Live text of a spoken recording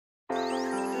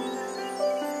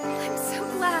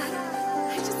laugh.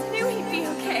 I just knew he'd be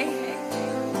okay.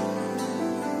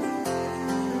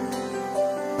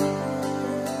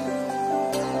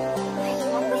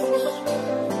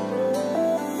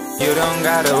 You don't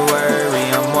gotta worry,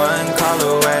 I'm one call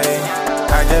away.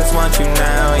 I just want you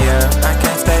now, yeah, I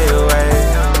can't stay away.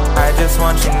 I just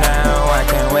want you now, I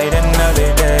can't wait another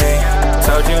day.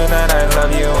 Told you that I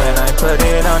love you and I put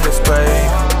it on display.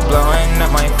 Blowing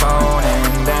up my phone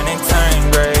and then it turned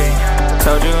gray.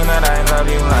 Told you that I love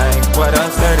you, like what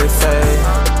else there to say?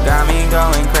 Got me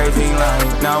going crazy like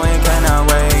no it cannot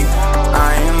wait.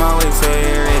 I am always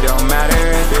here, it don't matter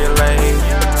if you're late.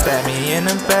 Stab me in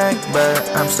the back but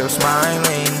I'm still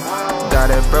smiling. Got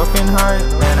a broken heart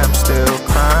and I'm still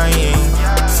crying.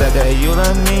 Said that you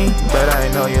love me but I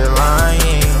know you're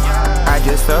lying. I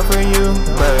just fell for you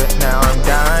but now I'm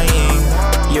dying.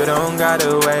 You don't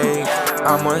gotta wait,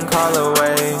 I'm one call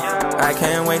away. I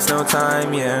can't waste no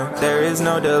time, yeah, there is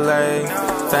no delay.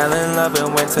 Fell in love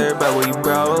in winter but we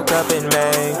broke up in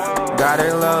May. Got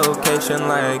her location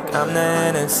like I'm the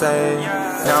NSA.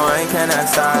 No I cannot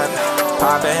stop,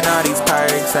 popping all these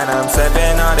perks and I'm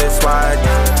sipping all this wine.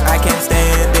 I can't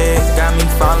stand it, got me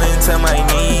falling to my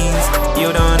knees.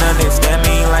 You don't understand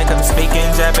me like I'm speaking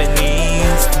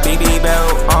Japanese. BB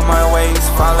belt on my waist,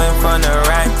 falling from the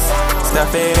racks.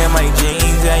 Stuff it in my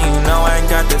jeans, yeah you know I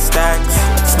got the stacks.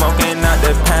 Smoking out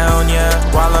the pound, yeah,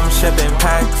 while I'm shipping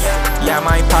packs. Yeah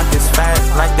my pockets fat,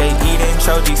 like they eating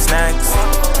Choji snacks.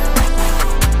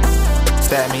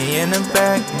 Stab me in the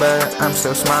back, but I'm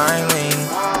still smiling.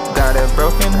 Got a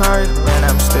broken heart, and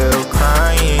I'm still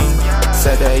crying.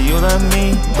 Said that you love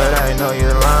me, but I know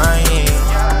you're lying.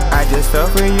 I just fell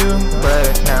for you,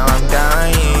 but now I'm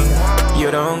dying.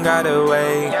 You don't gotta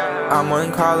wait, I'm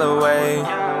one call away.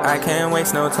 I can't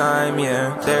waste no time,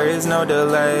 yeah, there is no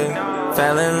delay.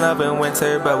 Fell in love in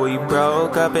winter, but we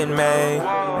broke up in May.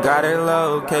 Got her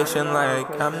location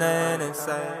like I'm the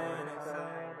NSA.